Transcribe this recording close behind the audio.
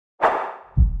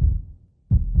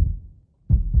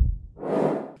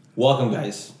Welcome,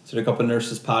 guys, to the Couple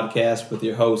Nurses podcast with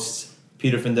your hosts,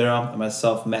 Peter Findera and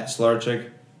myself, Matt Slarchik.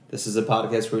 This is a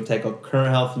podcast where we tackle current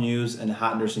health news and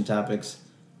hot nursing topics,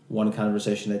 one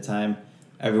conversation at a time.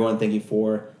 Everyone, thank you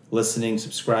for listening,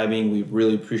 subscribing. We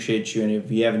really appreciate you. And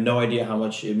if you have no idea how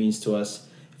much it means to us,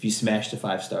 if you smash the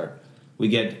 5-star, we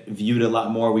get viewed a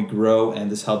lot more, we grow,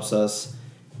 and this helps us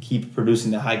keep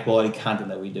producing the high-quality content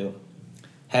that we do.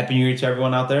 Happy New Year to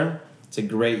everyone out there. It's a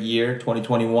great year,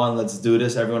 2021. Let's do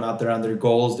this. Everyone out there on their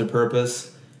goals, their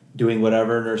purpose, doing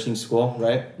whatever, nursing school,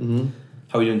 right? Mm-hmm.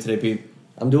 How are you doing today, Pete?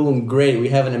 I'm doing great. We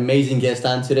have an amazing guest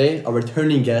on today, a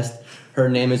returning guest. Her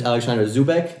name is Alexandra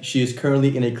Zubek. She is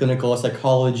currently in a clinical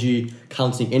psychology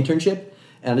counseling internship.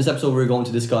 And in this episode, we're going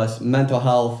to discuss mental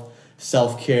health,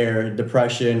 self-care,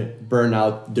 depression,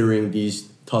 burnout during these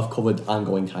tough COVID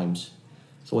ongoing times.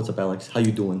 So what's up, Alex? How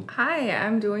you doing? Hi,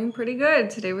 I'm doing pretty good.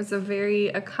 Today was a very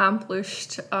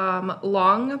accomplished,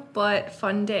 long but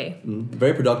fun day.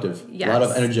 Very productive. Yes. A lot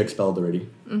of energy expelled already.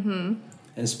 Mm-hmm.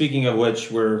 And speaking of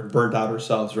which, we're burnt out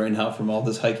ourselves right now from all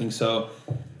this hiking. So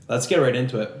let's get right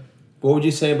into it. What would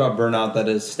you say about burnout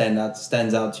that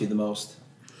stands out to you the most?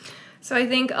 So I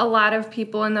think a lot of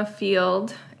people in the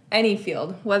field, any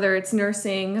field, whether it's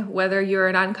nursing, whether you're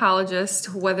an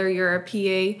oncologist, whether you're a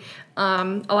PA,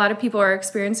 a lot of people are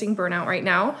experiencing burnout right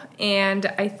now. And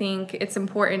I think it's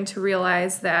important to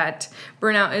realize that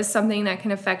burnout is something that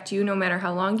can affect you no matter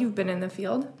how long you've been in the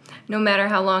field, no matter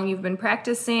how long you've been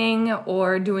practicing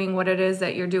or doing what it is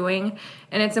that you're doing.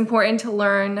 And it's important to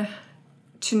learn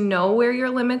to know where your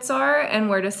limits are and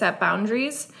where to set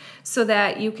boundaries so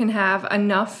that you can have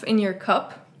enough in your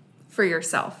cup for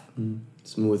yourself.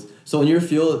 Smooth. So in your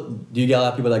field, do you get a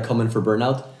lot of people that come in for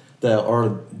burnout,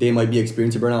 or they might be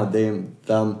experiencing burnout,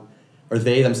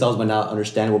 they themselves might not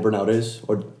understand what burnout is,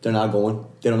 or they don't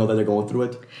know that they're going through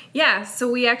it? Yeah,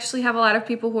 so we actually have a lot of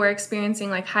people who are experiencing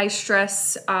like high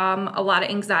stress, a lot of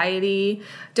anxiety,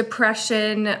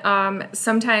 depression.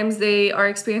 Sometimes they are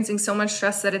experiencing so much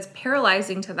stress that it's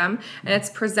paralyzing to them, and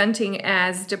it's presenting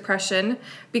as depression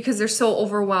because they're so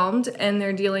overwhelmed and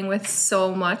they're dealing with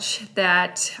so much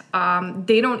that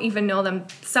they don't even know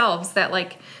themselves that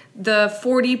like the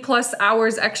 40 plus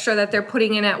hours extra that they're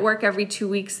putting in at work every 2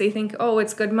 weeks, they think, oh,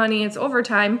 it's good money, it's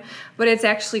overtime, but it's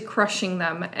actually crushing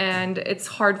them, and it's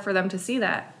hard for them to see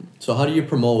that. So how do you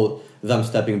promote them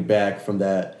stepping back from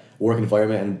that work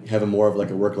environment and having more of like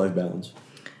a work-life balance?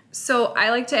 So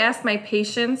I like to ask my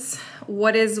patients,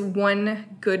 what is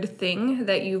one good thing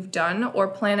that you've done or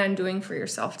plan on doing for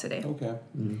yourself today? Okay.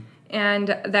 Mm-hmm.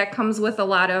 And that comes with a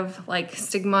lot of like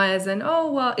stigma as in, oh,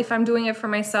 well, if I'm doing it for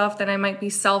myself, then I might be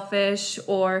selfish,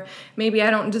 or maybe I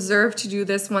don't deserve to do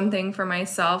this one thing for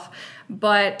myself.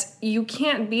 But you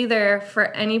can't be there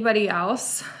for anybody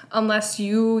else unless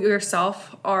you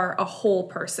yourself are a whole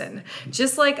person.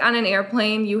 Just like on an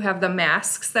airplane, you have the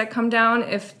masks that come down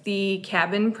if the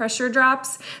cabin pressure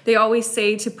drops. They always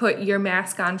say to put your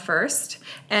mask on first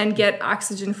and get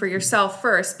oxygen for yourself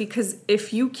first, because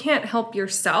if you can't help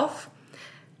yourself,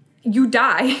 you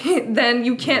die, then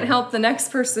you can't help the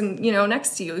next person,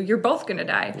 next to you. You're both going to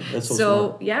die. That's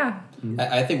so smart. Yeah.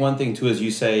 I think one thing, too, is you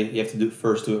say you have to do it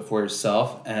for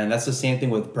yourself, and that's the same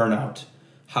thing with burnout.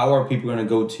 How are people going to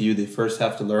go to you? They first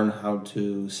have to learn how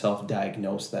to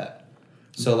self-diagnose that.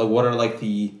 So like, what are like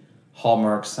the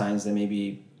hallmark signs that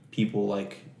maybe people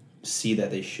like see that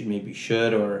they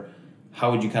should, or how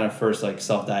would you kind of first like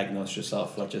self-diagnose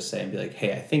yourself, let's just say, and be like,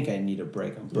 hey, I think I need a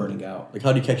break, I'm burning out? Like,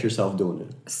 how do you catch yourself doing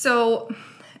it? So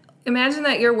imagine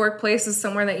that your workplace is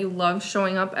somewhere that you love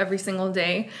showing up every single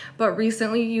day, but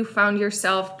recently you found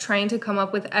yourself trying to come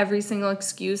up with every single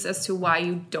excuse as to why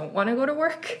you don't want to go to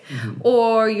work,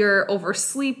 or you're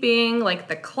oversleeping like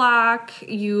the clock,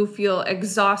 you feel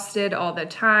exhausted all the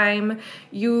time,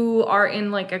 you are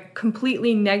in like a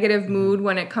completely negative mood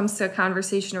when it comes to a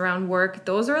conversation around work.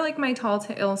 Those are like my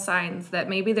telltale signs that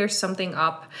maybe there's something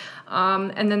up.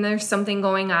 And then there's something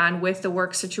going on with the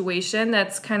work situation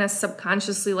that's kind of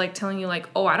subconsciously like telling you like,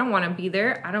 oh, I don't want to be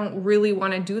there. I don't really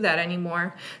want to do that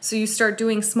anymore. So you start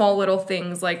doing small little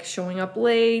things like showing up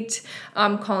late,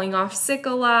 calling off sick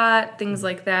a lot, things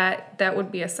like that. That would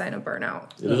be a sign of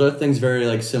burnout. Those are things very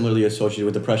like similarly associated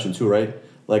with depression too, right?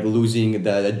 Like losing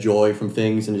that joy from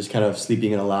things and just kind of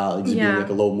sleeping in a lot, like just being like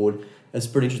a low mood. That's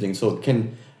pretty interesting. So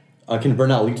can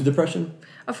burnout lead to depression?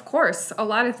 Of course, a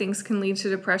lot of things can lead to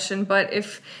depression, but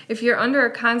if you're under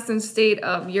a constant state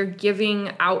of you're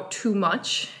giving out too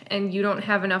much and you don't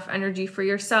have enough energy for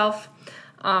yourself,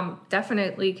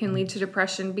 definitely can lead to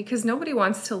depression, because nobody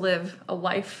wants to live a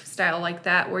lifestyle like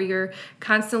that where you're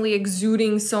constantly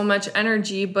exuding so much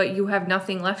energy but you have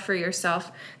nothing left for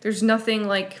yourself. There's nothing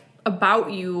like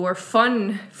about you or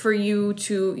fun for you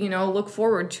to, look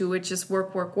forward to. It's just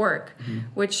work,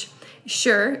 which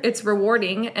sure, it's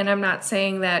rewarding. And I'm not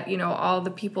saying that, all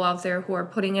the people out there who are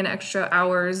putting in extra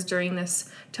hours during this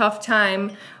tough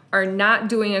time are not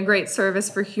doing a great service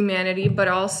for humanity, but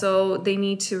also they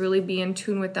need to really be in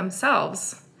tune with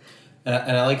themselves.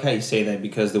 And I like how you say that,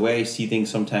 because the way I see things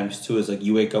sometimes too is like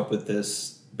you wake up with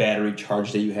this battery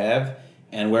charge that you have,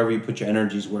 and wherever you put your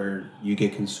energy is where you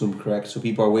get consumed, correct? So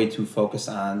people are way too focused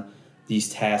on these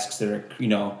tasks that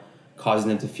are, causing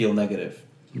them to feel negative.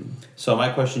 So my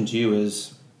question to you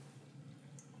is,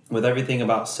 with everything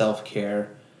about self-care,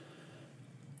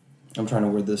 I'm trying to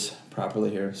word this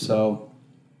properly here. So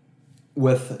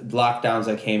with lockdowns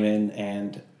that came in,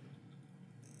 and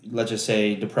let's just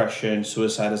say depression,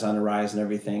 suicide is on the rise and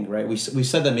everything, right? We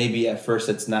said that maybe at first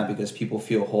it's not because people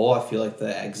feel whole. I feel like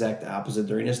the exact opposite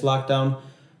during this lockdown.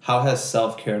 How has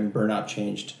self-care and burnout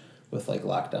changed with like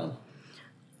lockdown?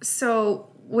 So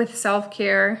with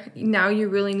self-care, now you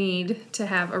really need to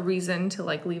have a reason to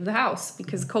like leave the house,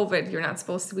 because COVID, you're not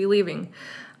supposed to be leaving.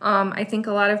 I think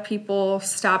a lot of people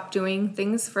stop doing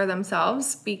things for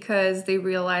themselves because they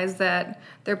realize that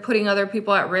they're putting other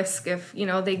people at risk if,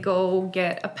 they go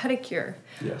get a pedicure.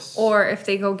 Yes. Or if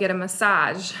they go get a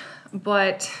massage.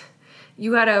 But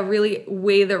you got to really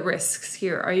weigh the risks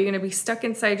here. Are you going to be stuck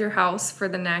inside your house for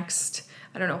the next,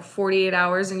 48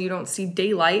 hours and you don't see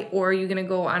daylight? Or are you going to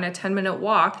go on a 10-minute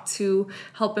walk to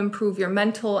help improve your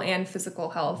mental and physical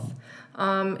health?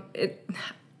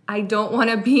 I don't want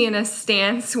to be in a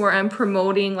stance where I'm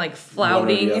promoting like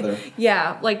flouting,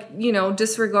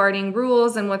 disregarding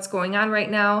rules and what's going on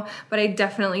right now. But I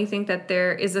definitely think that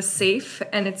there is a safe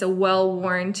and it's a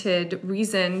well-warranted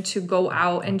reason to go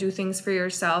out and do things for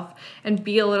yourself and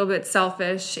be a little bit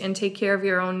selfish and take care of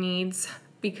your own needs.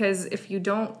 Because if you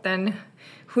don't, then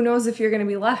who knows if you're going to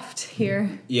be left here.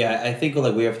 Yeah, I think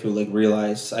like we have to like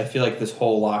realize, I feel like this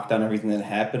whole lockdown, everything that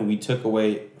happened, we took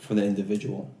away from the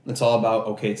individual. It's all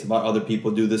about, it's about other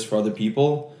people, do this for other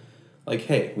people. Like,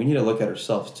 hey, we need to look at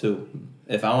ourselves too.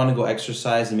 If I want to go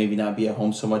exercise and maybe not be at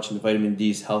home so much and the vitamin D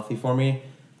is healthy for me,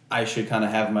 I should kind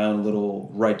of have my own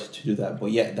little right to do that.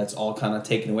 But yeah, that's all kind of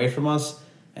taken away from us.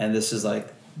 And this is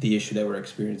like the issue that we're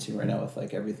experiencing right now with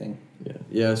like everything.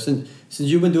 Yeah. Since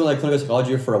you've been doing like clinical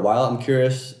psychology for a while, I'm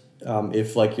curious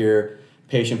if like your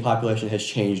patient population has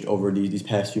changed over these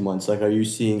past few months. Like, are you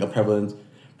seeing a prevalence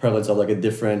of like a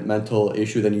different mental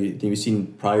issue than you've seen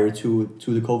prior to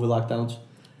the COVID lockdowns?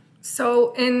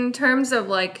 So in terms of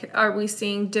like, are we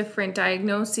seeing different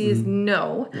diagnoses? Mm-hmm.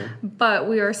 No, but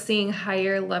we are seeing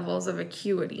higher levels of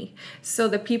acuity. So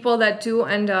the people that do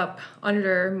end up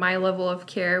under my level of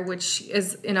care, which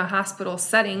is in a hospital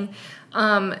setting,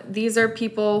 these are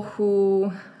people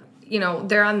who,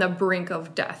 they're on the brink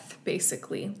of death,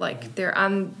 basically. Like they're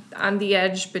on the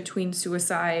edge between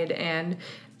suicide and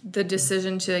the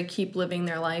decision to keep living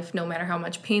their life, no matter how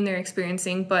much pain they're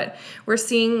experiencing. But we're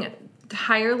seeing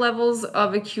higher levels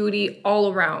of acuity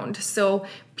all around. So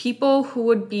people who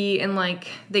would be in like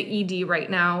the ED right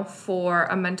now for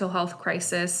a mental health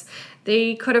crisis,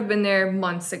 they could have been there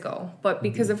months ago. But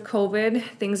because of COVID,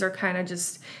 things are kind of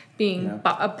just being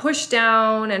pushed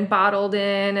down and bottled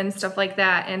in and stuff like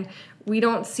that. And we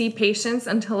don't see patients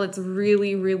until it's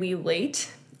really, really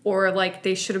late, or like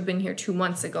they should have been here 2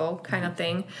 months ago kind of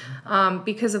thing,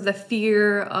 because of the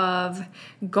fear of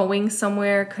going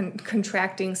somewhere,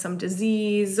 contracting some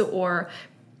disease, or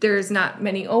there's not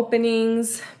many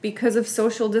openings because of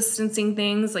social distancing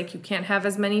things, like you can't have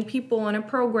as many people in a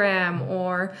program,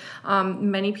 or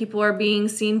many people are being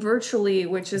seen virtually,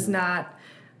 which is not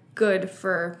good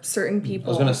for certain people. I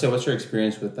was going to say, what's your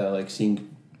experience with that, like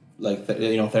seeing, like,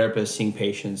 therapists seeing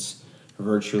patients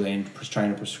virtually and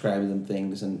trying to prescribe them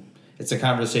things, and it's a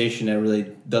conversation that really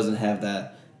doesn't have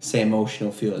that same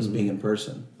emotional feel as being in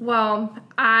person? Well,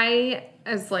 I,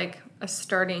 as like a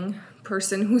starting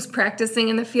person who's practicing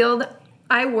in the field,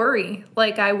 I worry.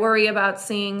 Like, I worry about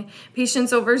seeing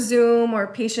patients over Zoom or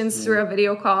patients through a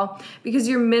video call, because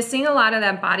you're missing a lot of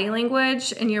that body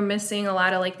language and you're missing a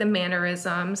lot of like the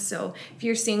mannerisms. So if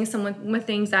you're seeing someone with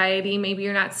anxiety, maybe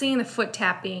you're not seeing the foot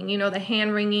tapping, the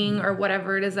hand wringing or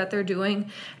whatever it is that they're doing.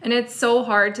 And it's so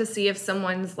hard to see if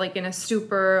someone's like in a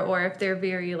stupor or if they're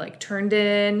very like turned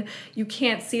in. You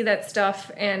can't see that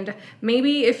stuff. And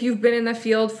maybe if you've been in the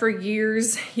field for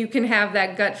years, you can have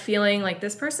that gut feeling like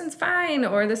this person's fine.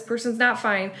 fine or this person's not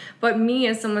fine. But me,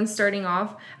 as someone starting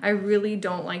off, I really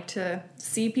don't like to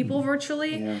see people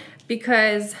virtually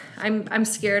because I'm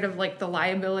scared of like the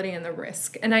liability and the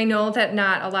risk. And I know that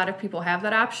not a lot of people have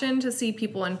that option to see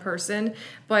people in person,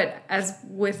 but as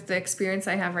with the experience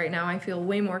I have right now, I feel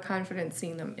way more confident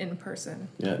seeing them in person.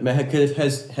 Yeah,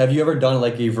 have you ever done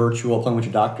like a virtual appointment with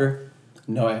your doctor?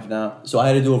 No, I have not. So I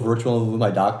had to do a virtual with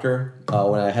my doctor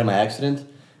when I had my accident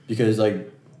because like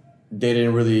they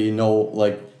didn't really know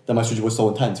like that my surgery was so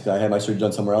intense because I had my surgery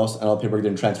done somewhere else and all the paperwork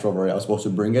didn't transfer over. I was supposed to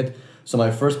bring it. So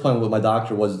my first appointment with my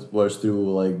doctor was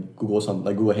through like Google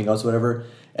Hangouts or whatever.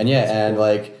 And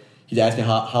like he asked me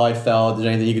how I felt, is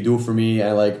there anything he could do for me,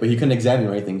 and like but he couldn't examine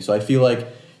me or anything. So I feel like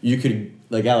you could,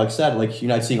 like Alex said, like you're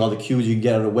not seeing all the cues, you can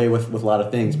get away with a lot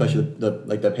of things, especially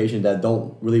the patient that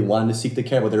don't really want to seek the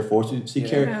care, but they're forced to seek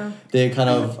care. They kind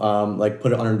of like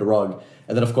put it under the rug.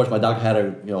 And then of course my doctor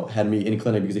had me in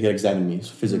clinic because he had examined me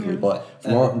physically. But for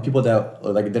more people that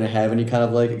like didn't have any kind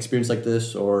of like experience like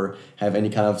this or have any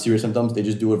kind of serious symptoms, they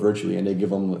just do it virtually and they give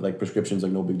them like prescriptions,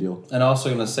 like no big deal. And also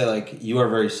gonna say like you are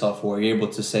very self-aware. You're able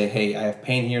to say, hey, I have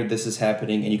pain here, this is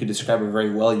happening, and you can describe it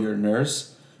very well. You're a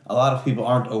nurse. A lot of people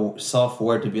aren't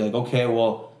self-aware to be like, okay,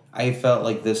 well, I felt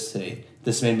like this today.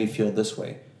 This made me feel this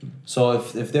way. So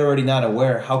if they're already not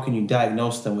aware, how can you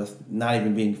diagnose them with not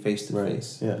even being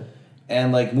face-to-face? Yeah.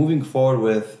 And like moving forward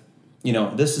with,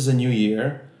 this is a new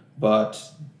year, but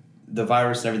the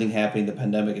virus and everything happening, the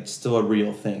pandemic, it's still a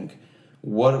real thing.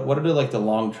 What are the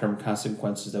long-term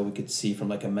consequences that we could see from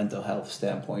like a mental health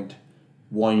standpoint?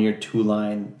 1 year,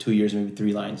 2 years, maybe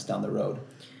 3 lines down the road?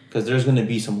 Because there's going to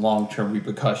be some long-term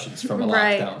repercussions from a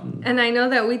lockdown. And I know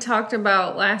that we talked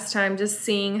about last time just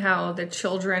seeing how the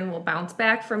children will bounce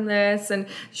back from this. And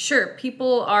sure,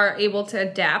 people are able to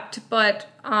adapt, but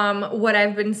what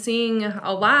I've been seeing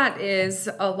a lot is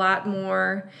a lot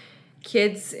more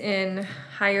kids in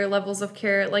higher levels of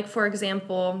care. Like, for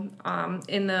example,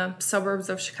 in the suburbs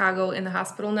of Chicago, in the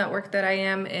hospital network that I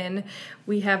am in,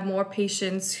 we have more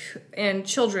patients and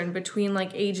children between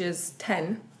like ages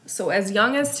 10. So as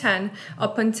young as 10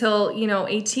 up until,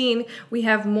 18, we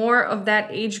have more of that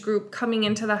age group coming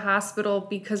into the hospital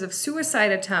because of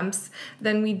suicide attempts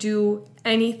than we do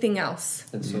anything else.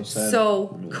 That's so sad.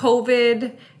 So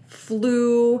COVID,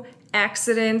 flu,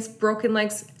 accidents, broken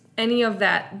legs, any of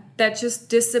that just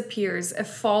disappears. It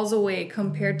falls away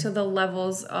compared to the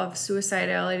levels of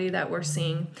suicidality that we're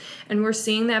seeing. And we're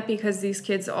seeing that because these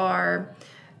kids are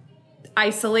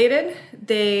isolated.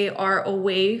 They are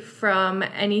away from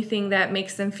anything that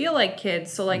makes them feel like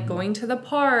kids. So like going to the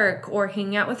park or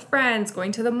hanging out with friends,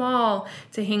 going to the mall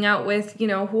to hang out with,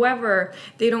 whoever.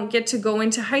 They don't get to go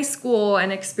into high school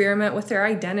and experiment with their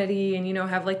identity and,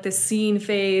 have like the scene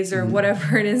phase or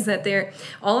whatever it is that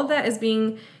all of that is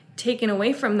being taken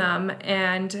away from them,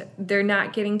 and they're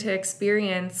not getting to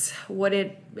experience what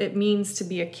it means to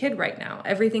be a kid right now.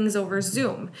 Everything's over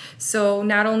Zoom. So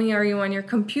not only are you on your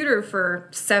computer for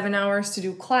 7 hours to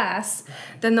do class,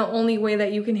 then the only way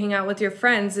that you can hang out with your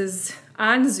friends is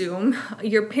on Zoom.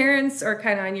 Your parents are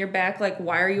kind of on your back, like,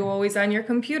 why are you always on your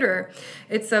computer?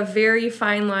 It's a very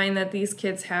fine line that these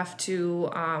kids have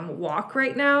to walk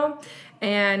right now.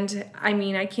 And I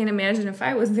mean, I can't imagine if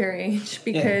I was their age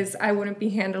because I wouldn't be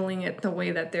handling it the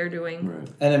way that they're doing. Right.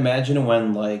 And imagine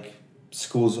when like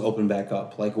schools open back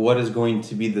up, like what is going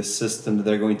to be the system that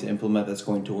they're going to implement that's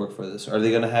going to work for this? Are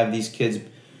they going to have these kids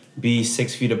be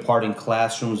 6 feet apart in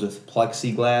classrooms with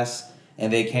plexiglass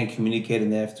and they can't communicate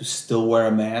and they have to still wear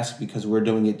a mask because we're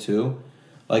doing it too?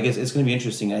 Like it's going to be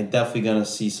interesting. I'm definitely going to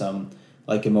see some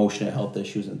like emotional health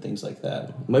issues and things like that.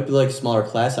 It might be like smaller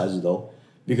class sizes though.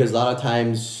 Because a lot of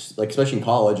times, like especially in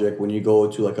college, like when you go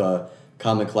to like a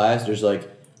common class, there's like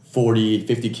 40,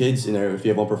 50 kids in there if you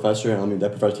have one professor, and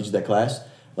that professor teaches that class.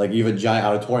 Like you have a giant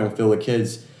auditorium filled with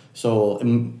kids. So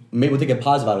maybe we'll take a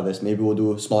positive out of this. Maybe we'll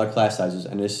do smaller class sizes,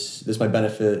 and this might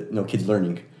benefit kids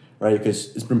learning, right?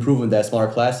 Because it's been proven that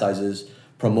smaller class sizes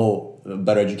promote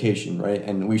better education, right?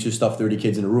 And we used to stuff 30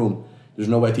 kids in a room. There's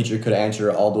no way a teacher could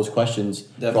answer all those questions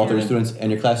for all 30 students,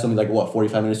 and your class is only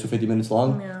 45 minutes to 50 minutes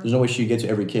long. Yeah. There's no way she could get to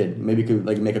every kid. Maybe you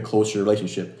could make a closer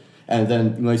relationship, and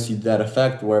then you might see that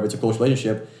effect where if it's a close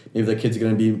relationship, maybe the kid's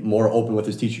going to be more open with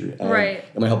his teacher. And right.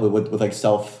 It might help with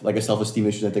self-esteem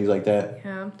issues and things like that.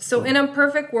 Yeah. So in a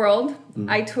perfect world,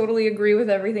 I totally agree with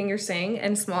everything you're saying,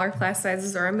 and smaller class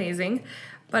sizes are amazing.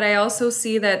 But I also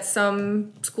see that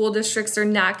some school districts are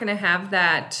not going to have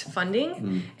that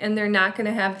funding, and they're not going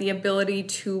to have the ability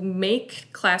to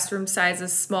make classroom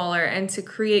sizes smaller and to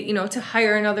create, to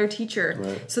hire another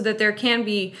teacher so that there can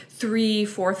be 3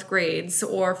 fourth grades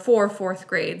or 4 fourth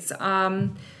grades.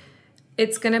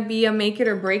 it's going to be a make it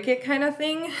or break it kind of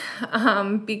thing,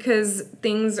 because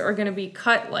things are going to be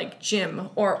cut like gym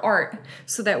or art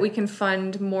so that we can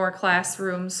fund more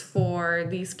classrooms for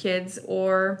these kids.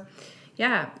 Or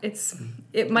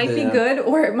it might be good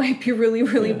or it might be really,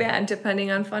 really bad depending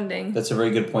on funding. That's a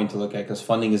very good point to look at, because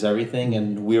funding is everything,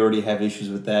 and we already have issues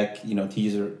with that. You know,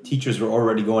 teachers are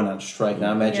already going on strike.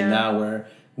 Now imagine now where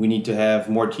we need to have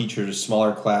more teachers,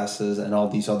 smaller classes, and all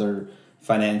these other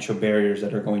financial barriers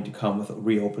that are going to come with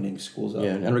reopening schools up.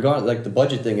 Yeah, and regardless, like the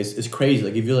budget thing is crazy.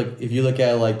 Like if you look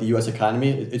at like the U.S. economy,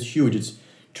 it's huge. It's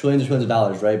trillions and trillions of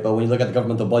dollars, right? But when you look at the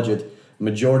governmental budget,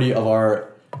 majority of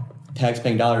our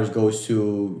tax-paying dollars goes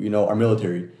to, you know, our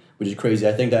military, which is crazy.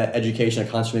 I think that education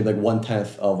accounts for maybe like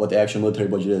 1/10 of what the actual military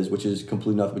budget is, which is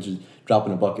completely nothing, which is drop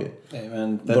in a bucket. Hey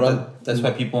man, that's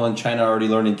why people in China are already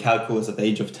learning calculus at the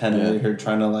age of 10, and they're here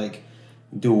trying to like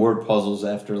do word puzzles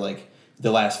after like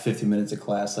the last 50 minutes of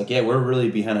class. Like, we're really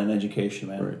behind on education,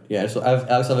 man. Right. Yeah, so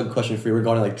Alex, I have a question for you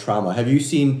regarding like trauma. Have you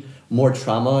seen more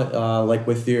trauma like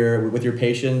with your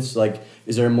patients? Like,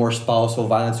 is there more spousal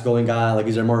violence going on? Like,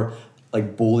 is there more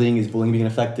like bullying? Is bullying being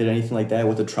affected? Anything like that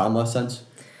with the trauma sense?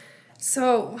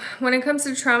 So when it comes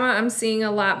to trauma, I'm seeing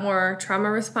a lot more trauma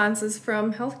responses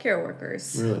from healthcare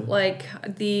workers. Really? Like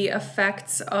the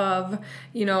effects of,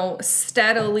 you know,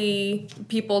 steadily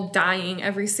people dying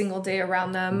every single day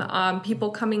around them, people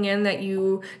coming in that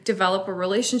you develop a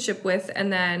relationship with,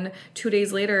 and then 2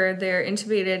 days later they're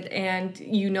intubated, and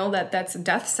you know that that's a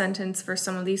death sentence for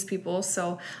some of these people.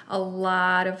 So a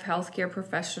lot of healthcare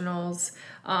professionals,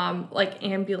 like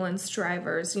ambulance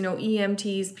drivers, you know,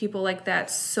 EMTs, people like that,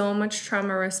 so much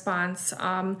trauma response.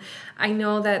 I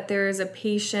know that there is a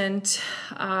patient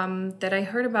that I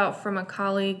heard about from a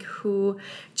colleague who,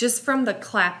 just from the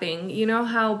clapping, you know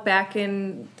how back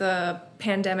in the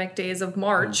pandemic days of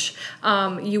March,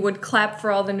 you would clap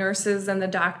for all the nurses and the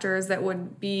doctors that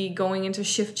would be going into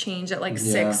shift change at like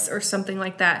 6 or something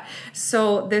like that.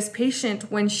 So this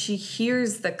patient, when she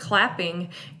hears the clapping,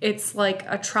 it's like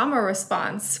a trauma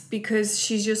response, because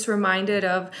she's just reminded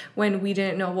of when we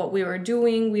didn't know what we were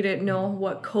doing, we didn't know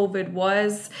what COVID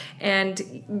was, and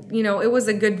you know, it was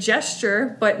a good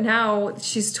gesture, but now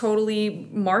she's totally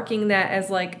marking that as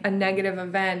like a negative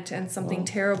event and something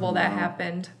terrible that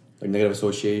happened. Like negative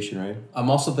association, right? I'm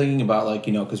also thinking about, like,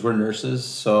 you know, because we're nurses,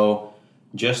 so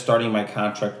just starting my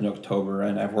contract in October,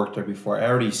 and I've worked there before, I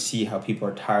already see how people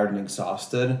are tired and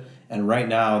exhausted. And right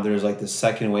now there's like the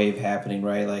second wave happening,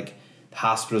 right? Like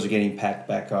hospitals are getting packed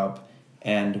back up.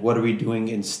 And what are we doing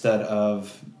instead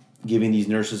of giving these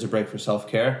nurses a break for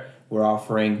self-care? We're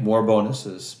offering more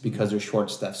bonuses because they're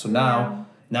short-staffed. So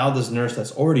now this nurse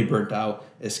that's already burnt out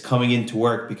is coming into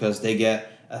work because they get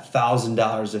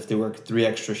 $1,000 if they work 3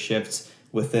 extra shifts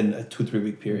within a 2-3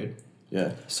 week period.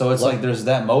 Yeah. So it's like there's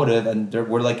that motive, and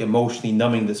we're like emotionally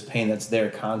numbing this pain that's there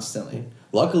constantly.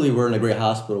 Luckily, we're in a great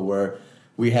hospital where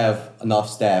we have enough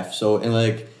staff. So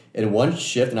in one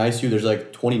shift in ICU, there's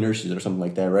like 20 nurses or something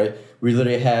like that, right? We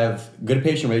literally have good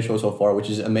patient ratio so far, which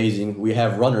is amazing. We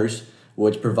have runners,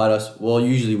 which provide us, well,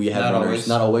 usually we have runners,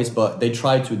 not always, but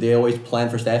they always plan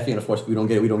for staffing, and of course, if we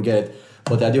don't get it.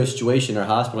 But the ideal situation in our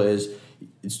hospital is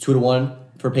it's 2-to-1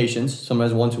 for patients,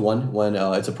 sometimes 1-to-1 when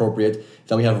it's appropriate.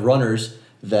 Then we have runners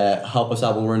that help us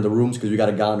out when we're in the rooms because we got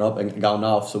to gown up and gown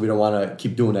off, so we don't want to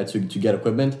keep doing that to get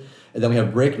equipment. And then we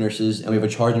have break nurses, and we have a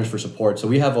charge nurse for support. So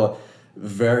we have a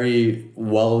very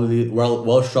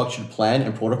well structured plan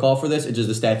and protocol for this. It's just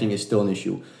the staffing is still an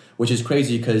issue, which is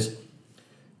crazy because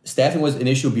staffing was an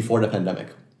issue before the pandemic.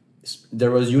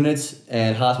 There was units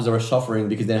and hospitals that were suffering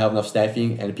because they didn't have enough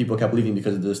staffing, and people kept leaving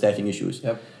because of the staffing issues.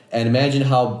 Yep. And imagine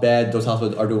how bad those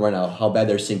hospitals are doing right now, how bad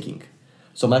they're sinking.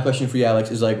 So my question for you, Alex,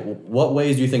 is like, what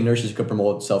ways do you think nurses could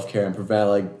promote self-care and prevent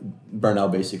like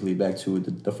burnout, basically, back to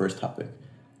the first topic?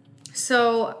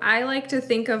 So I like to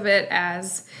think of it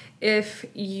as, if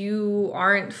you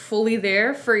aren't fully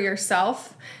there for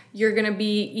yourself, you're going to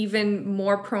be even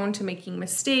more prone to making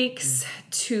mistakes,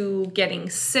 to getting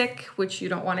sick, which you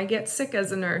don't want to get sick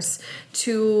as a nurse,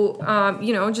 to,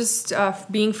 just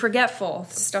being forgetful,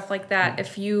 stuff like that.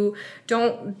 If you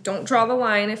don't draw the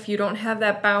line, if you don't have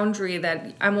that boundary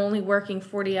that I'm only working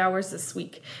 40 hours this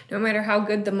week, no matter how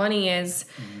good the money is,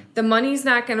 the money's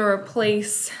not going to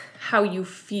replace how you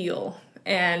feel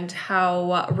and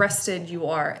how rested you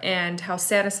are and how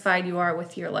satisfied you are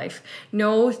with your life.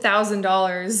 No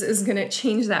 $1,000 is going to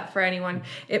change that for anyone.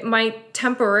 It might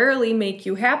temporarily make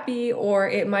you happy, or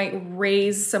it might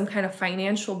raise some kind of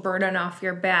financial burden off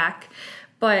your back,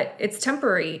 but it's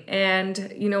temporary.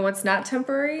 And you know what's not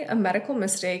temporary? A medical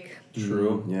mistake.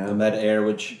 True. Yeah. The med air,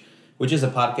 which which is a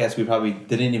podcast we probably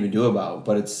didn't even do about,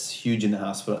 but it's huge in the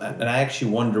hospital. And I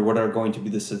actually wonder what are going to be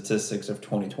the statistics of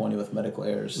 2020 with medical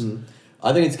errors.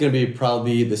 I think it's going to be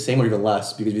probably the same or even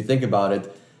less, because if you think about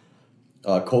it,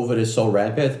 COVID is so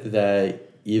rampant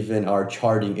that even our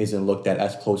charting isn't looked at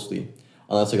as closely,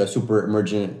 unless like a super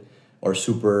emergent or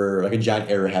super, like a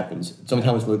giant error happens.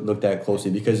 Sometimes looked at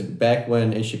closely, because back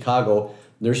when in Chicago,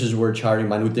 nurses were charting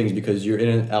minute things because you're in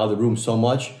and out of the room so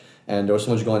much, and there was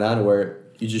so much going on where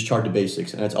you just chart the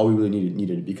basics, and that's all we really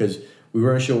needed because we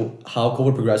weren't sure how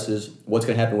COVID progresses, what's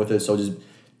going to happen with it, so just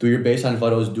do your baseline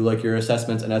vitals, do like your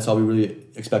assessments, and that's all we really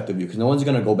expect of you, because no one's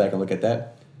going to go back and look at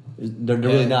that. They're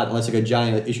really not, unless like a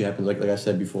giant issue happens, like I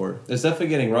said before. It's definitely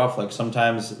getting rough. Like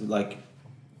sometimes, like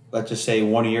let's just say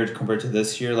 1 year compared to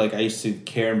this year, like I used to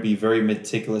care and be very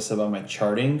meticulous about my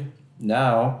charting.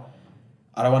 Now,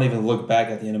 I don't want to even look back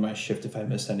at the end of my shift if I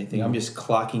missed anything. I'm just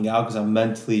clocking out because I'm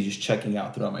mentally just checking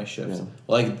out throughout my shift. Yeah.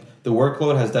 Like the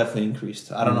workload has definitely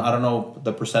increased. I don't know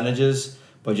the percentages,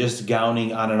 but just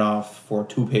gowning on and off for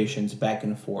 2 patients back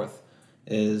and forth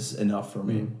is enough for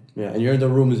me. Yeah, and you're in the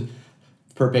rooms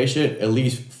per patient at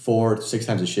least 4 to 6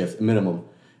 times a shift minimum.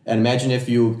 And imagine if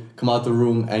you come out the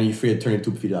room and you forget to turn your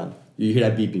tube feed on. You hear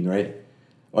that beeping, right?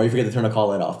 Or you forget to turn the call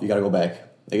light off. You gotta go back.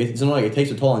 Like it's like it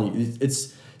takes a toll on you. It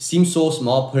seems so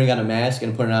small putting on a mask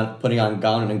and putting on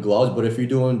gown and gloves, but if you're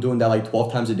doing that like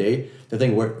 12 times a day, the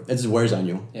thing it just wears on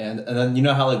you. Yeah, and then you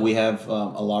know how like we have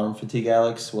alarm fatigue,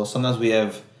 Alex? Well, sometimes we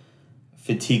have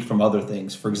fatigue from other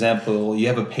things. For example, you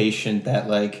have a patient that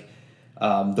like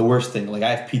the worst thing, like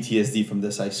I have PTSD from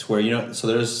this, I swear. You know, so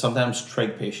there's sometimes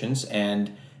trach patients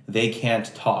and they can't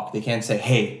talk. They can't say,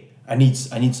 "Hey, I need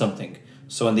something."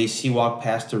 So when they see walk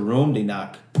past the room, they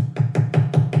knock.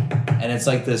 And it's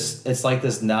like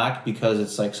this knock because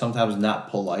it's like sometimes not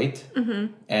polite,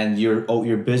 and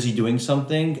you're busy doing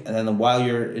something, and then while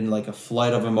you're in like a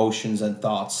flight of emotions and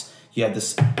thoughts, you have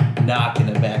this knock in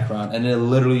the background, and it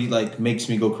literally like makes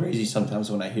me go crazy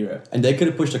sometimes when I hear it. And they could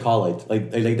have pushed the call light,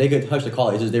 like they could touch the call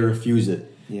light, it's just they refuse it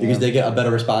because they get a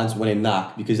better response when they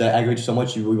knock, because that aggravates you so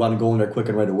much. We want to go in there quick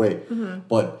and right away,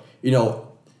 but you know.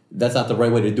 That's not the right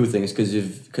way to do things, because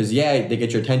they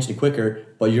get your attention quicker,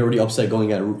 but you're already upset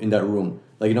going in that room.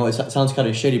 Like, you know, it sounds kind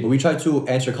of shitty, but we try to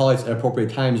answer calls at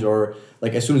appropriate times or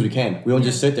like as soon as we can. We don't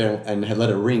just sit there and let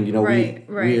it ring. You know, we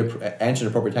answer at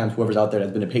appropriate times. Whoever's out there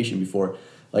that's been a patient before,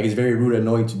 like it's very rude and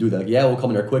annoying to do that. Like, yeah, we'll come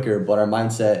in there quicker, but our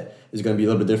mindset is going to be a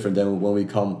little bit different than when we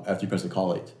come after you press the call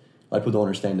light. A lot of people don't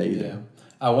understand that either. Yeah.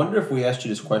 I wonder if we asked you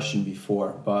this question before,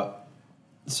 but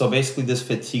so basically this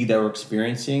fatigue that we're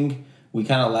experiencing, we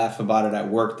kind of laugh about it at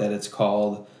work that it's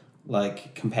called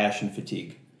like compassion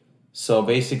fatigue. So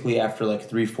basically after like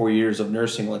 3-4 years of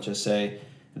nursing, let's just say,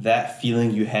 that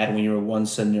feeling you had when you were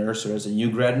once a nurse or as a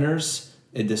new grad nurse,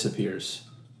 it disappears.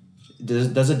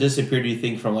 Does it disappear, do you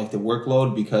think, from like the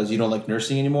workload because you don't like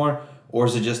nursing anymore? Or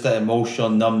is it just that emotional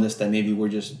numbness that maybe we're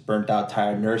just burnt out,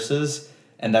 tired nurses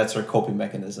and that's our coping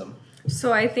mechanism?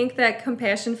 So I think that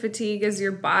compassion fatigue is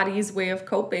your body's way of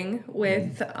coping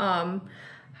with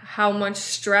how much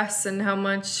stress and how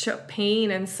much pain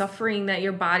and suffering that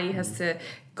your body has to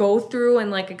go through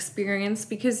and like experience,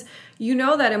 because you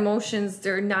know that emotions,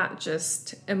 they're not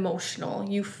just emotional,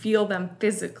 you feel them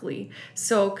physically.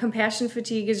 So compassion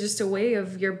fatigue is just a way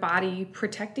of your body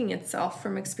protecting itself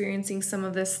from experiencing some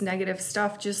of this negative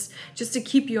stuff, just to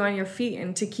keep you on your feet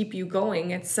and to keep you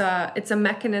going. It's a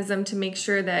mechanism to make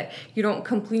sure that you don't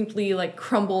completely like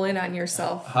crumble in on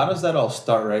yourself. How does that all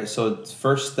start, right? So it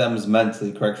first stems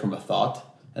mentally, correct, from a thought,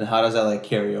 and how does that like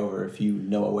carry over, if you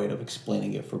know a way of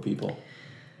explaining it for people?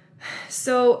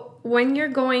 So when you're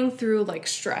going through like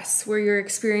stress, where you're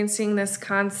experiencing this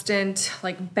constant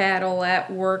like battle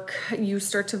at work, you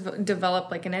start to develop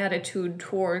like an attitude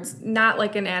towards, not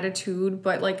like an attitude,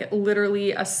 but like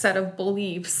literally a set of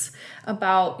beliefs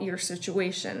about your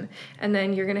situation. And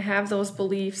then you're going to have those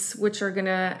beliefs, which are going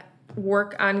to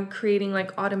work on creating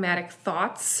like automatic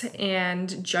thoughts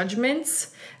and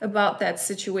judgments about that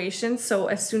situation. So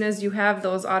as soon as you have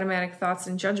those automatic thoughts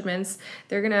and judgments,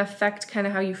 they're going to affect kind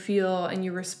of how you feel and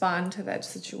you respond to that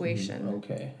situation.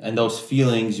 Okay. And those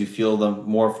feelings, you feel them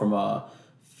more from a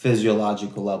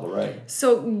physiological level, right?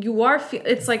 So you are,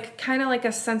 it's like kind of like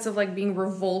a sense of like being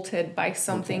revolted by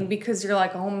something, because you're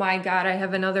like, oh my God, I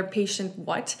have another patient,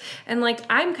 what? And like,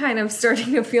 I'm kind of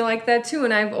starting to feel like that too.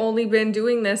 And I've only been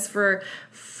doing this for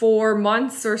 4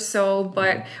 months or so,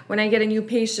 but when I get a new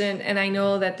patient and I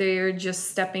know that they're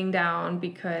just stepping down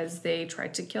because they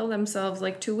tried to kill themselves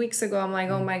like 2 weeks ago, I'm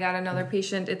like, oh my God, another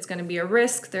patient, it's going to be a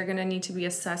risk. They're going to need to be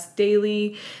assessed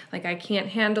daily. Like, I can't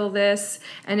handle this.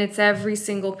 And it's every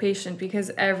single patient,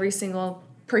 because every single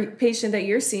patient that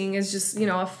you're seeing is just, you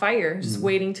know, a fire just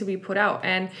waiting to be put out.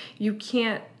 And you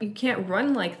can't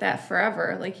run like that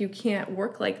forever. Like, you can't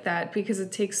work like that because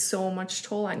it takes so much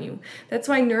toll on you. That's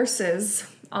why nurses,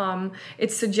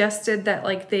 it's suggested that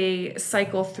like they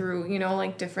cycle through, you know,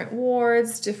 like different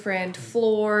wards, different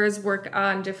floors, work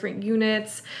on different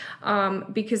units,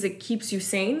 because it keeps you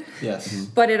sane. Yes.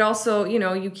 But it also, you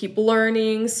know, you keep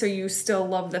learning, so you still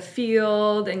love the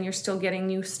field and you're still getting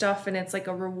new stuff, and it's like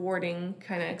a rewarding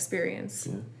kind of experience.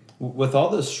 Yeah. With all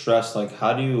this stress, like,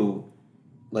 how do you,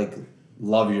 like,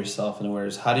 love yourself in a way?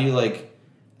 How do you, like,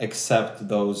 accept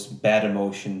those bad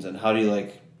emotions, and how do you,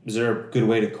 like, is there a good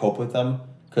way to cope with them?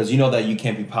 Because you know that you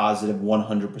can't be positive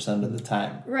 100% of the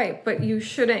time. Right, but you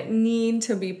shouldn't need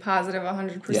to be positive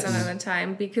 100% of the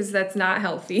time, because that's not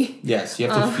healthy. Yes, you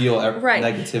have to feel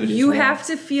negativity. You have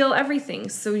to feel everything,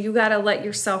 so you got to let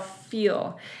yourself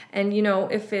feel. And you know,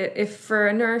 if for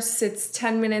a nurse it's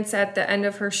 10 minutes at the end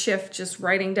of her shift just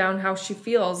writing down how she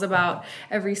feels about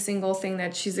every single thing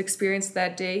that she's experienced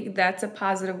that day, that's a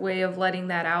positive way of letting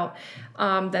that out.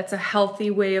 That's a healthy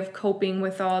way of coping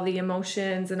with all the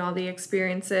emotions and all the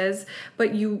experiences.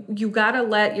 But you got to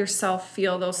let yourself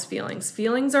feel those feelings.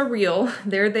 Feelings are real.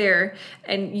 They're there,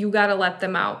 and you got to let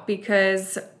them out,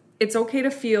 because it's okay to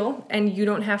feel, and you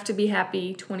don't have to be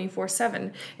happy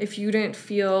 24/7. If you didn't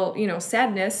feel, you know,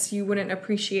 sadness, you wouldn't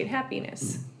appreciate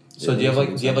happiness. So do you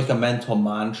have a mental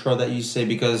mantra that you say?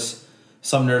 Because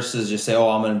some nurses just say, "Oh,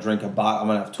 I'm gonna drink a bottle. I'm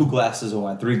gonna have 2 glasses of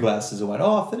wine, 3 glasses of wine.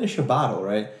 Oh, I'll finish a bottle,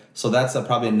 right?" So that's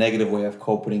probably a negative way of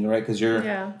coping, right? Because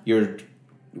you're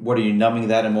what are you, numbing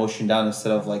that emotion down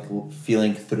instead of like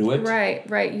feeling through it?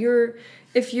 Right.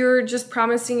 If you're just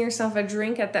promising yourself a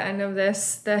drink at the end of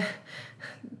this,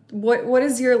 what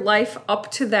does your life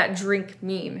up to that drink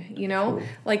mean? You know, True.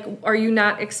 Like, are you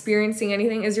not experiencing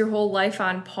anything? Is your whole life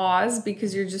on pause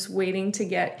because you're just waiting to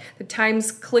get the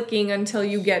time's clicking until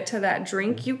you get to that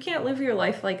drink? You can't live your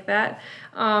life like that.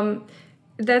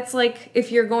 That's like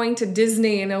if you're going to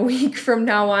Disney in a week from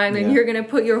now on and you're going to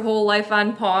put your whole life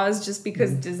on pause just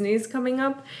because Disney's coming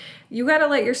up. You got to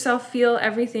let yourself feel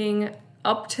everything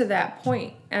up to that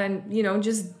point, and, you know,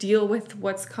 just deal with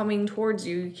what's coming towards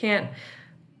you. You can't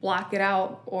block it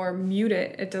out or mute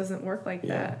it. It doesn't work like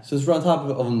that. So we're on top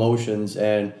of emotions,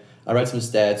 and I read some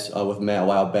stats with Matt a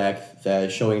while back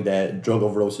that showing that drug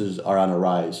overdoses are on a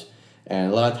rise.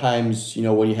 And a lot of times, you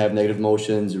know, when you have negative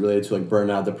emotions related to like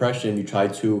burnout, depression, you try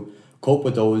to cope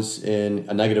with those in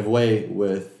a negative way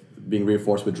with being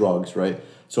reinforced with drugs, right?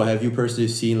 So have you personally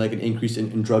seen like an increase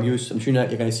in drug use? I'm sure you're not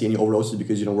going to see any overdoses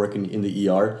because you don't work in the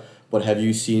ER, but have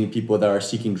you seen people that are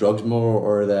seeking drugs more,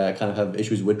 or that kind of have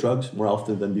issues with drugs more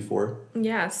often than before?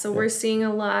 Yeah, so we're seeing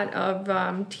a lot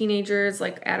of teenagers,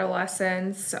 like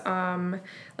adolescents,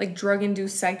 like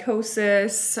drug-induced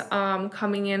psychosis,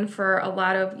 coming in for a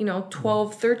lot of, you know,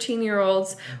 12,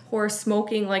 13-year-olds who are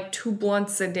smoking like 2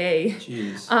 blunts a day.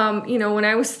 Jeez. You know, when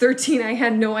I was 13, I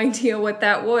had no idea what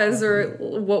that was or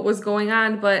what was going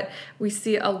on, but we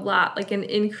see a lot, like an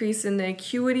increase in the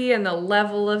acuity and the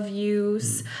level of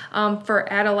use.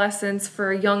 For adolescents,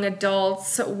 for young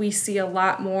adults, we see a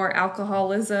lot more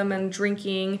alcoholism and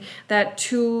drinking. That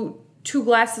two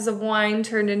glasses of wine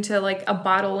turned into like a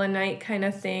bottle a night kind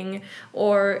of thing,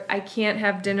 or I can't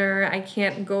have dinner, I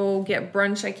can't go get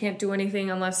brunch, I can't do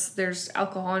anything unless there's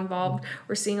alcohol involved.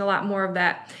 We're seeing a lot more of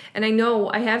that. And I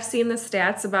know I have seen the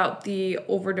stats about the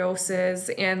overdoses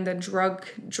and the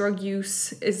drug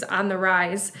use is on the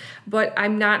rise, but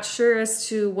I'm not sure as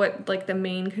to what like the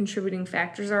main contributing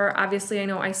factors are. Obviously I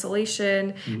know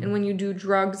isolation, and when you do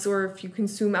drugs or if you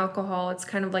consume alcohol, it's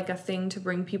kind of like a thing to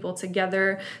bring people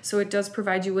together, so it does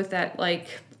provide you with that like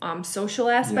social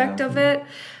aspect of it.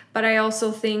 But I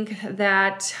also think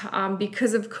that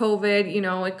because of COVID, you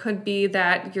know, it could be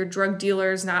that your drug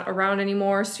dealer is not around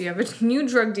anymore, so you have a new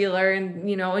drug dealer and,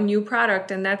 you know, a new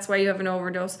product, and that's why you have an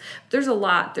overdose. There's a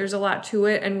lot to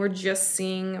it, and we're just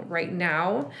seeing right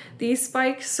now these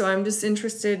spikes. So I'm just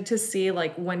interested to see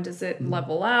like, when does it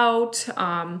level out?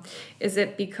 Is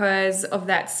it because of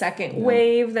that second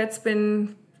wave that's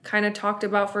been kind of talked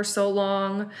about for so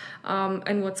long,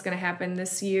 and what's going to happen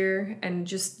this year, and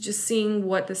just seeing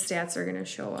what the stats are going to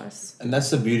show us. And that's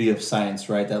the beauty of science,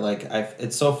 right? That like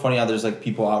it's so funny how there's like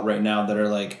people out right now that are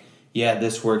like, yeah,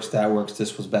 this works, that works,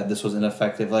 this was bad, this was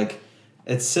ineffective. Like,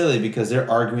 it's silly because they're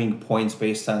arguing points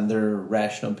based on their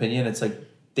rational opinion. It's like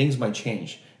things might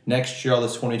change. Next year, all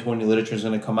this 2020 literature is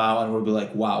going to come out, and we'll be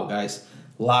like, wow, guys,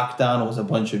 lockdown was a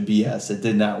bunch of BS. It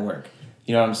did not work.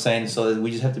 You know what I'm saying? So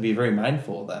we just have to be very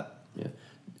mindful of that.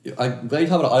 Yeah. I'm glad you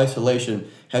talk about isolation.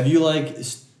 Have you like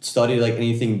studied like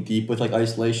anything deep with like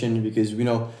isolation? Because, you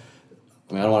know,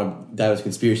 I mean, I don't want to dive into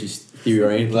conspiracy theory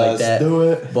or anything like Let's that. do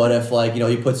it. But if, like,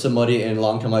 you put somebody in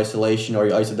long-term isolation, or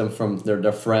you isolate them from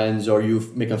their friends, or you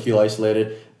make them feel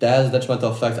isolated, that has a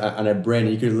detrimental effect on their brain.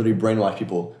 You could literally brainwash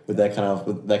people with that kind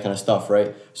of stuff,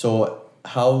 right? So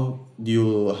how do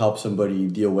you help somebody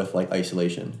deal with, like,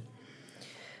 isolation?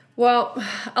 Well,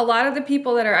 a lot of the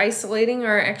people that are isolating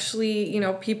are actually,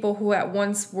 people who at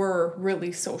once were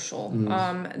really social.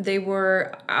 They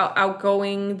were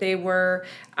outgoing. They were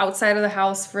outside of the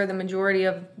house for the majority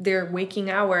of their waking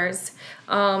hours.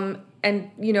 And,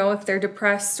 if they're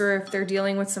depressed or if they're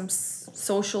dealing with some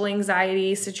social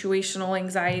anxiety, situational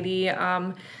anxiety,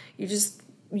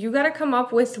 you got to come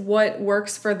up with what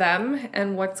works for them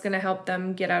and what's going to help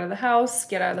them get out of the house,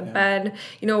 get out of the bed.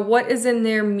 What is in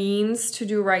their means to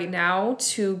do right now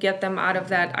to get them out of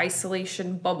that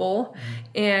isolation bubble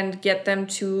and get them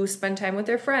to spend time with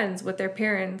their friends, with their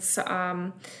parents.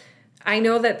 I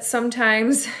know that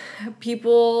sometimes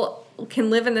people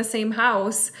can live in the same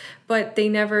house, but they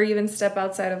never even step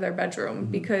outside of their bedroom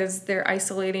because they're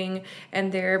isolating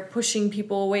and they're pushing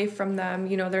people away from them.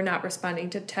 They're not responding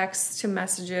to texts, to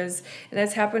messages, and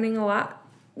that's happening a lot.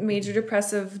 Major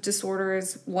depressive disorder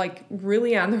is like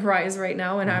really on the rise right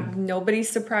now, and nobody's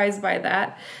surprised by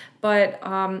that. But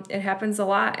it happens a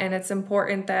lot, and it's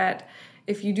important that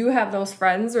if you do have those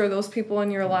friends or those people in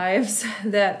your lives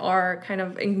that are kind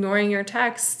of ignoring your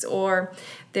texts, or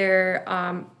they're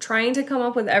trying to come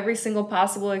up with every single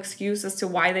possible excuse as to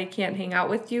why they can't hang out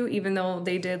with you, even though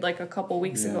they did like a couple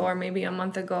weeks ago or maybe a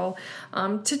month ago,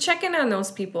 to check in on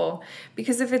those people.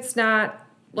 Because if it's not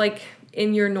like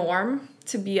in your norm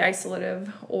to be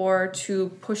isolative or to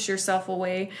push yourself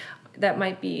away, that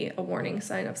might be a warning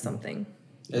sign of something.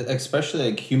 Especially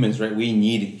like humans, right? We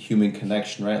need human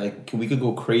connection, right? Like we could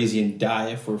go crazy and die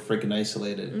if we're freaking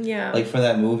isolated. Yeah. Like for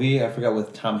that movie, I forgot,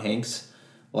 with Tom Hanks,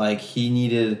 like he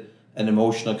needed an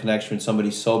emotional connection with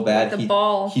somebody so bad. The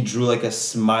ball. He drew like a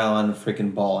smile on a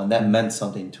freaking ball, and that meant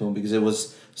something to him because it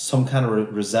was some kind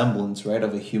of resemblance, right,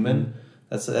 of a human.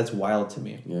 That's wild to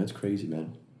me. Yeah, it's crazy,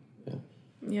 man.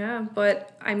 Yeah,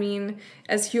 but I mean,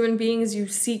 as human beings, you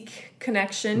seek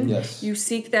connection. Yes. You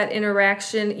seek that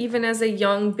interaction. Even as a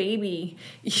young baby,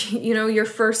 your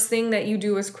first thing that you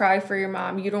do is cry for your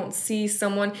mom. You don't see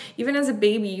someone, even as a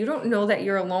baby, you don't know that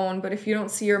you're alone, but if you don't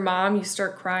see your mom, you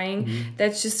start crying.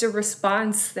 That's just a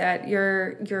response that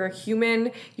you're a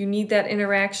human. You need that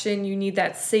interaction. You need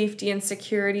that safety and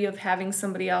security of having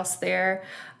somebody else there.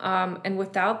 And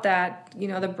without that,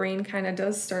 the brain kind of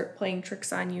does start playing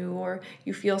tricks on you, or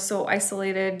you feel so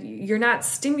isolated. You're not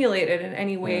stimulated in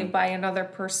any way by another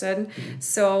person.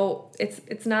 So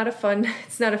it's not a fun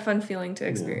feeling to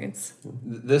experience.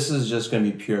 This is just going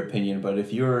to be pure opinion, but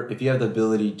if you have the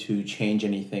ability to change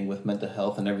anything with mental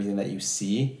health and everything that you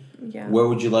see, where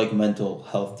would you like mental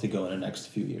health to go in the next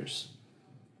few years?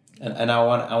 And I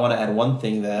want to add one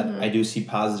thing that I do see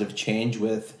positive change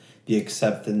with the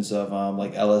acceptance of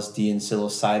like LSD and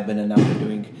psilocybin, and now they're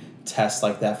doing tests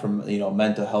like that from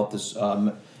mental health,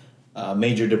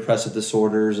 major depressive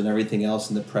disorders and everything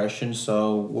else, and depression.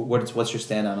 So what's your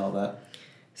stand on all that?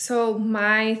 So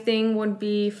my thing would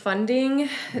be funding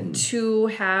to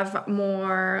have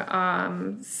more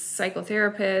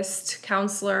psychotherapists,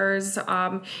 counselors,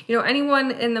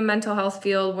 anyone in the mental health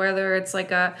field, whether it's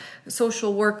like a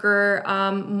social worker,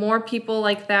 more people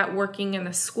like that working in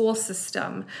the school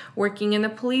system, working in the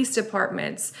police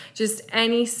departments, just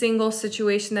any single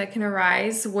situation that can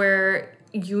arise where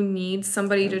you need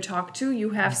somebody to talk to, you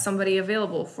have somebody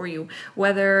available for you,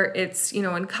 whether it's,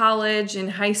 in college, in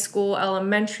high school,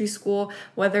 elementary school,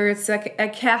 whether it's like a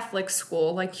Catholic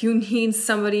school, like you need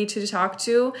somebody to talk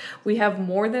to. We have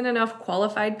more than enough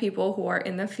qualified people who are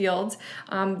in the field.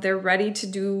 They're ready to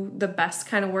do the best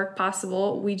kind of work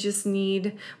possible. We just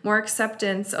need more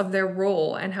acceptance of their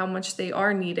role and how much they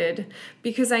are needed.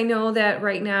 Because I know that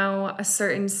right now a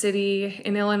certain city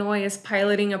in Illinois is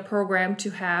piloting a program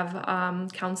to have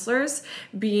counselors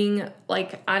being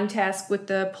like on task with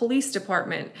the police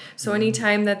department. So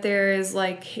anytime that there is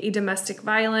like a domestic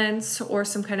violence or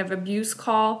some kind of abuse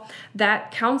call, that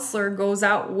counselor goes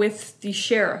out with the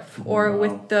sheriff or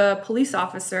with the police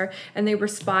officer, and they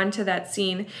respond to that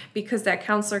scene, because that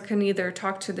counselor can either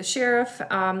talk to the sheriff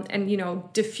and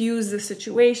diffuse the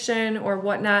situation or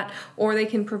whatnot, or they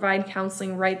can provide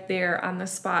counseling right there on the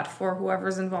spot for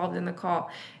whoever's involved in the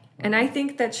call. And I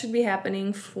think that should be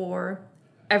happening for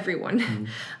everyone.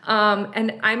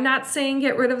 And I'm not saying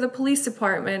get rid of the police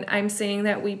department. I'm saying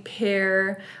that we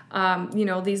pair,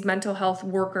 these mental health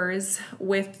workers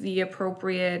with the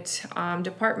appropriate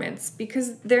departments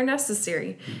because they're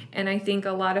necessary. And I think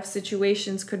a lot of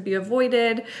situations could be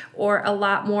avoided, or a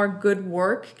lot more good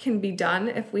work can be done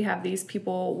if we have these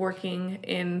people working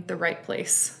in the right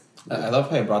place. I love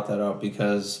how you brought that up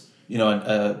because,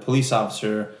 a police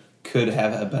officer could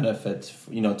have a benefit,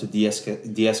 to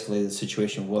de-escalate the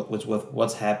situation with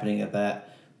what's happening at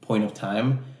that point of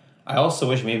time. I also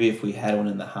wish maybe if we had one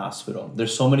in the hospital.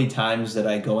 There's so many times that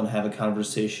I go and have a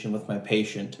conversation with my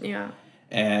patient. Yeah.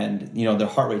 And, their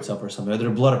heart rate's up or something, or their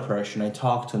blood pressure, and I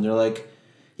talk to them. They're like,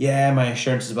 yeah, my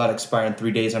insurance is about to expire in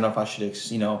 3 days. I don't know if I should,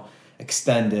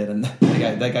 extend it. And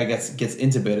that guy gets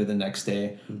intubated the next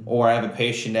day. Mm-hmm. Or I have a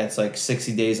patient that's like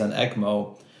 60 days on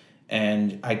ECMO,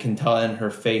 and I can tell in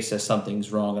her face that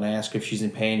something's wrong. And I ask her if she's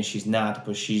in pain. She's not,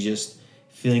 but she's just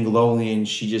feeling lonely, and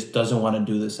she just doesn't want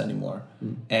to do this anymore.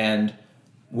 Mm. And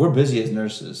we're busy as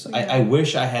nurses. I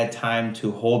wish I had time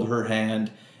to hold her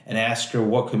hand and ask her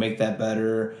what could make that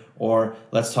better, or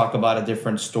let's talk about a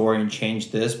different story and change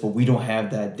this, but we don't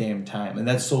have that damn time. And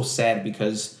that's so sad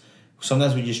because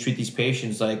sometimes we just treat these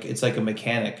patients like it's like a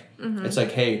mechanic. Mm-hmm. It's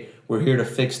like, hey, we're here to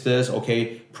fix this.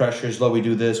 Okay, pressure's low, we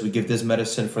do this, we give this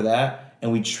medicine for that,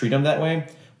 and we treat them that way.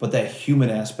 But that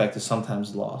human aspect is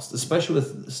sometimes lost, especially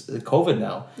with COVID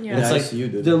now. Yeah. It's like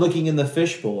ICU, they're looking in the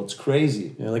fishbowl. It's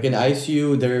crazy. Yeah, like in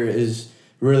ICU, there is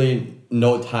really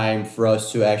no time for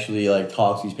us to actually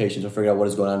talk to these patients or figure out what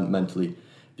is going on mentally,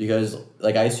 because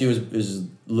ICU is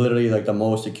literally the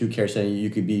most acute care setting you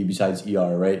could be besides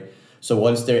ER, right? So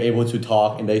once they're able to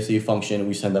talk and basically function,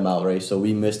 we send them out, right? So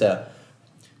we miss that.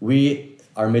 We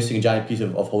are missing a giant piece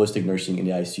of holistic nursing in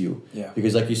the ICU. Yeah.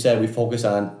 Because like you said, we focus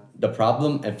on the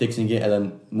problem and fixing it and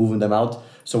then moving them out.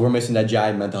 So we're missing that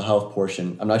giant mental health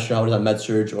portion. I'm not sure how it is on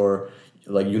med-surg or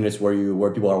units where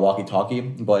people are walkie-talkie,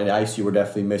 but in the ICU we're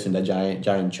definitely missing that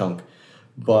giant chunk.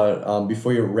 But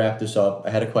before you wrap this up,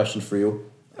 I had a question for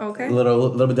you. Okay. A little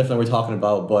bit different than we're talking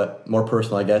about, but more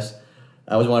personal, I guess.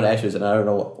 I always wanted to ask you this, and I don't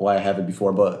know why I haven't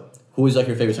before, but who is your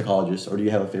favorite psychologist, or do you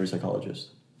have a favorite psychologist?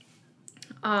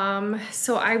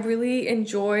 So I really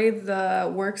enjoy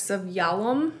the works of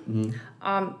Yalom,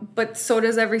 but so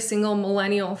does every single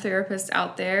millennial therapist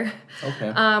out there.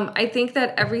 Okay. I think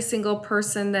that every single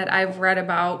person that I've read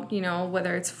about,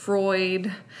 whether it's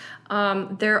Freud,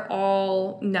 they're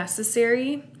all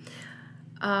necessary.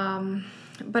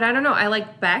 But I don't know, I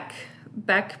like Beck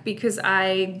because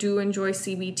I do enjoy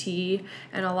CBT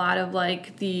and a lot of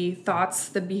the thoughts,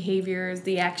 the behaviors,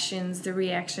 the actions, the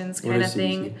reactions kind of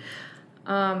thing.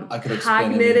 I could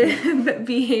explain cognitive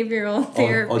behavioral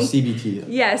therapy. Oh, CBT.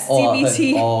 Yes,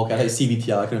 CBT. Okay. I had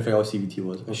CBT. I couldn't figure out what CBT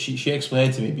was. She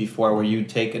explained it to me before, where you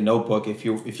take a notebook. If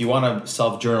you want to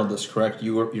self-journal this, correct?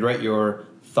 You write your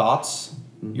thoughts,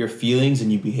 your feelings,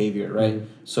 and your behavior, right?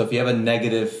 Mm-hmm. So if you have a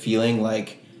negative feeling,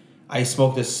 like I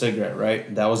smoked this cigarette,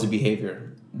 right? That was a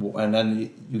behavior, and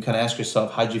then you kind of ask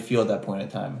yourself, how'd you feel at that point in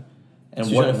time, and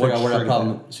So you're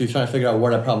trying to figure out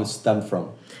where that problem stemmed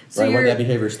from. So right, where that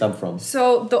behavior stemmed from.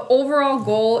 So the overall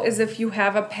goal is, if you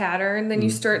have a pattern, then you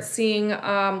start seeing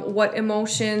what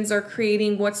emotions are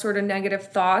creating what sort of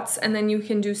negative thoughts, and then you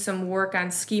can do some work on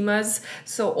schemas.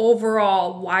 So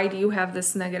overall, why do you have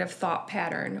this negative thought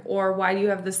pattern? Or why do you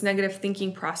have this negative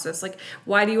thinking process?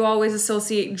 Why do you always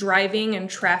associate driving and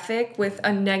traffic with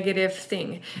a negative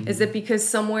thing? Is it because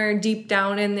somewhere deep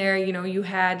down in there, you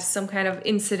had some kind of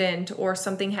incident or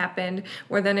something happened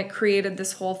where then it created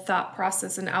this whole thought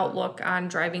process and outlook on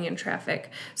driving in traffic?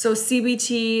 So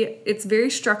CBT, it's very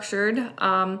structured,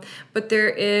 but there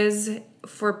is,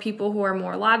 for people who are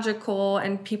more logical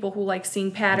and people who like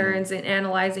seeing patterns and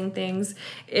analyzing things,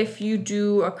 if you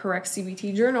do a correct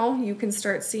CBT journal, you can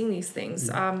start seeing these things.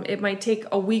 It might take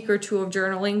a week or two of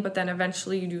journaling, but then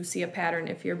eventually you do see a pattern,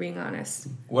 if you're being honest.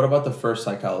 What about the first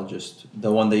psychologist,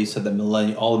 the one that you said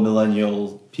that all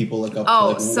millennial people look up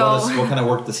to? What kind of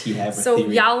work does he have? So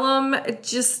Yalom,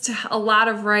 just a lot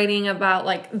of writing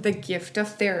about the gift of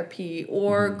therapy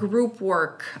or group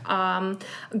work.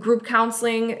 Group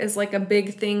counseling is a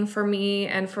big thing for me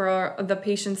and for the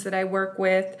patients that I work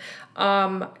with.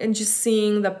 And just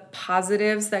seeing the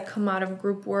positives that come out of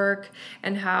group work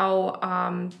and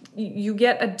how you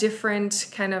get a different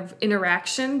kind of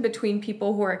interaction between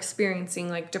people who are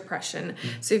experiencing depression.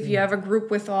 So if you have a group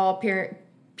with all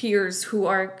peers who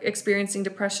are experiencing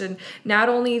depression, not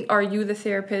only are you the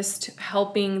therapist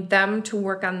helping them to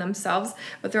work on themselves,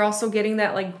 but they're also getting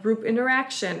that like group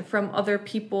interaction from other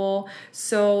people.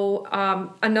 So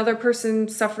another person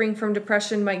suffering from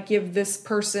depression might give this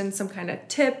person some kind of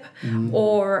tip,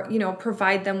 or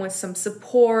provide them with some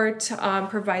support,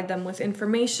 provide them with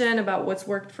information about what's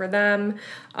worked for them.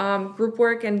 Group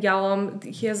work, and Yalom,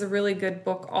 he has a really good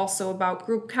book also about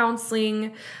group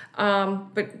counseling.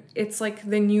 But it's like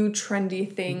the new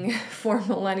trendy thing for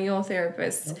millennial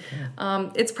therapists.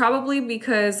 Okay. It's probably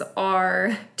because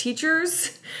our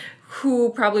teachers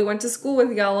who probably went to school with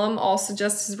Yalom all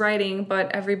suggest his writing,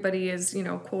 but everybody is,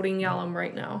 quoting Yalom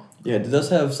right now. Yeah, it does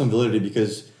have some validity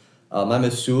because my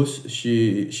Miss Seuss,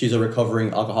 she's a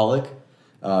recovering alcoholic.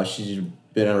 She's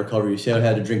been in recovery. She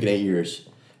had to drink in 8 years.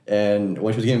 And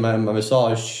when she was getting my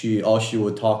massage, she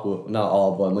would talk, not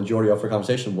all, but majority of her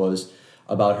conversation was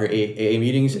about her AA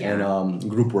meetings and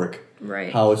group work.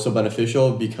 Right. How it's so beneficial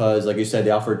because, like you said,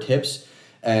 they offer tips.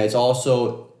 And it's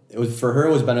also, for her,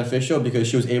 it was beneficial because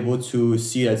she was able to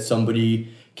see that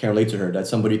somebody can relate to her, that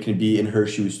somebody can be in her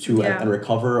shoes too and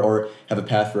recover or have a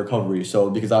path for recovery. So,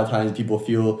 because a lot of times people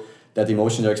feel that the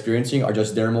emotions they're experiencing are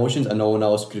just their emotions and no one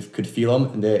else could feel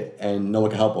them and no one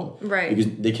can help them. Right.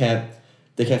 Because they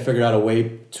can't figure out a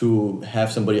way to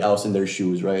have somebody else in their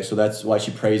shoes, right? So that's why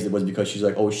she praised it, was because she's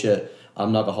like, oh shit, I'm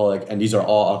an alcoholic and these are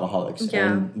all alcoholics.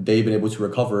 Yeah. And they've been able to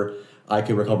recover. I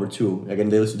can recover too. Again,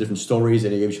 they listen to different stories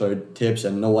and they give each other tips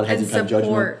and no one has any kind of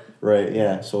judgment. Right,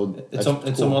 yeah. So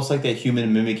it's almost like that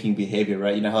human mimicking behavior,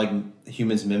 right? You know how like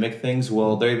humans mimic things?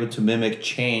 Well, they're able to mimic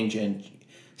change and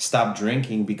stop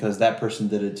drinking because that person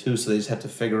did it too. So they just have to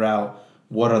figure out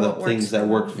what are the things that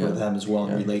work for them as well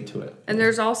and relate to it. And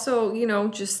there's also,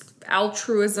 just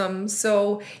altruism.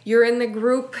 So you're in the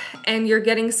group and you're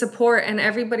getting support and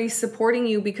everybody's supporting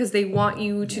you because they want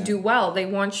you to do well. They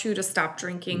want you to stop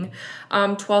drinking.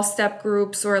 12-step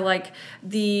groups or like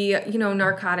the,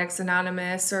 Narcotics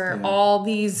Anonymous or all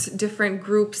these different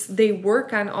groups, they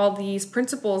work on all these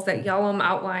principles that Yalom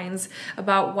outlines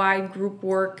about why group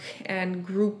work and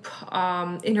group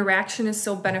interaction is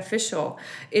so beneficial.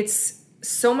 It's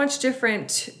so much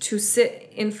different to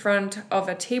sit in front of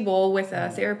a table with a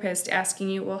therapist asking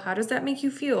you, well, how does that make you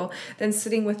feel? Than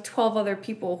sitting with 12 other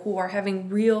people who are having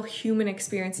real human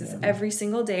experiences every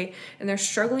single day, and they're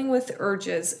struggling with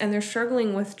urges and they're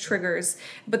struggling with triggers,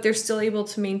 but they're still able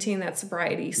to maintain that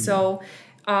sobriety. So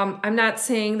I'm not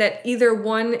saying that either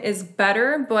one is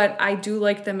better, but I do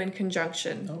like them in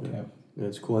conjunction. Okay. Yeah,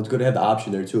 it's cool. It's good to have the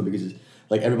option there too, because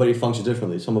like everybody functions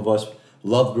differently. Some of us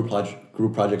loved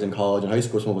group projects in college and high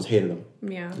school. Some of us hated them.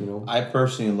 Yeah. I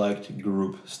personally liked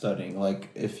group studying. Like,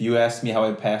 if you asked me how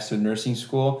I passed through nursing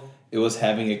school, it was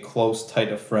having a close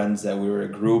tight of friends that we were a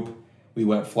group. We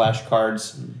went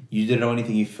flashcards. You didn't know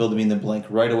anything. You filled me in the blank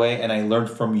right away, and I learned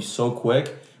from you so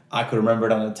quick. I could remember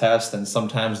it on a test, and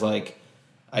sometimes, like,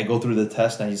 I go through the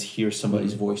test and I just hear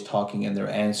somebody's voice talking, and they're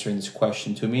answering this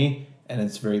question to me, and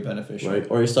it's very beneficial. Right.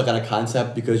 Or you're stuck on a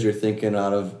concept because you're thinking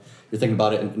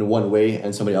about it in one way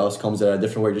and somebody else comes at it a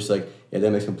different way. You're just like, yeah,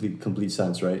 that makes complete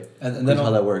sense, right? And then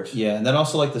how that works. Yeah, and then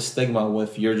also like the stigma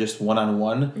with you're just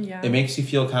one-on-one. Yeah. It makes you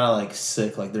feel kind of like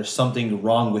sick, like there's something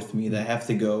wrong with me that I have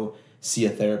to go see a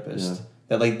therapist. Yeah.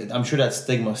 That like I'm sure that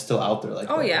stigma's still out there. Like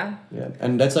Yeah,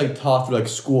 and that's like taught through like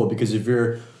school, because if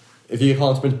you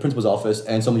call the principal's office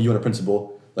and somebody you and a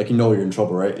principal, like you're in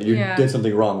trouble, right? You did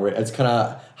something wrong, right? It's kind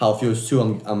of how it feels too.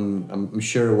 I'm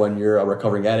sure when you're a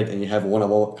recovering addict and you have a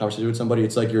one-on-one conversation with somebody,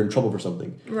 it's like you're in trouble for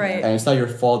something, right? And it's not your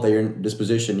fault that you're in this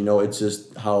position. It's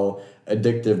just how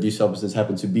addictive these substances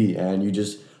happen to be, and you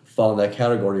just fall in that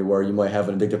category where you might have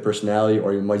an addictive personality,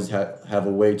 or you might just have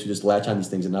a way to just latch on these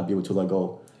things and not be able to let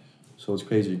go. So it's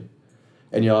crazy.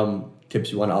 Any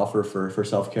tips you want to offer for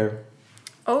self-care?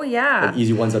 Oh yeah, like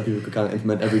easy ones that people could kind of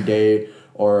implement every day,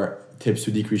 or tips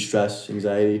to decrease stress,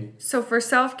 anxiety? So for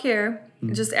self-care,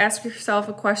 just ask yourself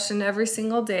a question every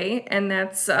single day, and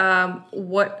that's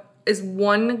what is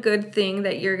one good thing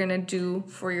that you're going to do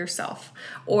for yourself,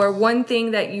 or one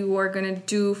thing that you are going to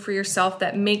do for yourself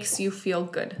that makes you feel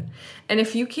good. And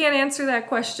if you can't answer that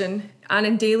question on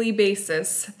a daily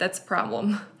basis, that's a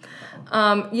problem.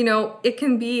 It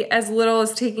can be as little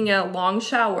as taking a long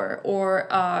shower, or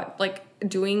like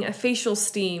doing a facial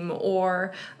steam,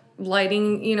 or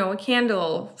lighting, a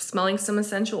candle, smelling some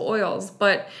essential oils.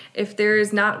 But if there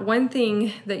is not one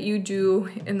thing that you do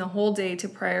in the whole day to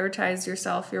prioritize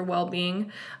yourself, your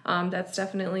well-being, that's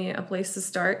definitely a place to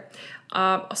start.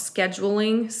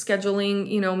 scheduling,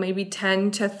 maybe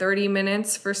 10 to 30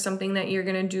 minutes for something that you're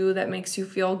going to do that makes you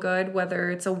feel good, whether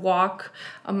it's a walk,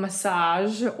 a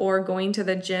massage, or going to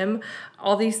the gym.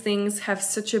 All these things have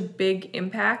such a big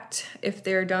impact if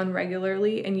they're done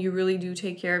regularly and you really do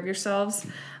take care of yourselves.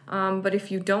 But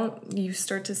if you don't, you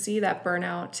start to see that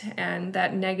burnout and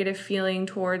that negative feeling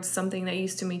towards something that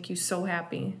used to make you so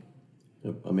happy.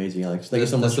 Yep, amazing, Alex. Thank you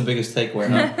so much. That's the biggest takeaway.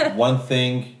 Huh? One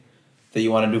thing that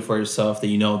you want to do for yourself that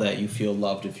you know that you feel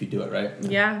loved if you do it, right?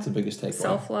 Yeah. It's the biggest takeaway.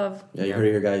 Self-love. Yeah, you heard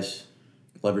it here, guys.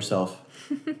 Love yourself.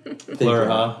 Plur,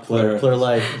 huh? Plur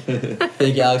life.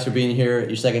 Thank you, Alex, for being here.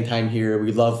 Your second time here.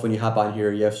 We love when you hop on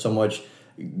here. You have so much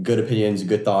good opinions,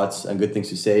 good thoughts, and good things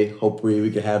to say. Hopefully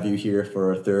we could have you here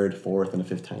for a third, fourth, and a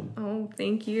fifth time. Oh,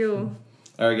 thank you.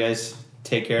 All right, guys.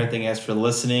 Take care. Thank you guys for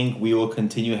listening. We will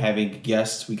continue having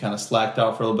guests. We kind of slacked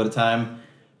out for a little bit of time,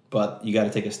 but you got to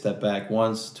take a step back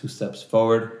once, 2 steps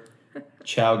forward.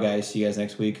 Ciao, guys. See you guys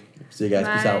next week. See you guys.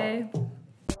 Peace out. Bye.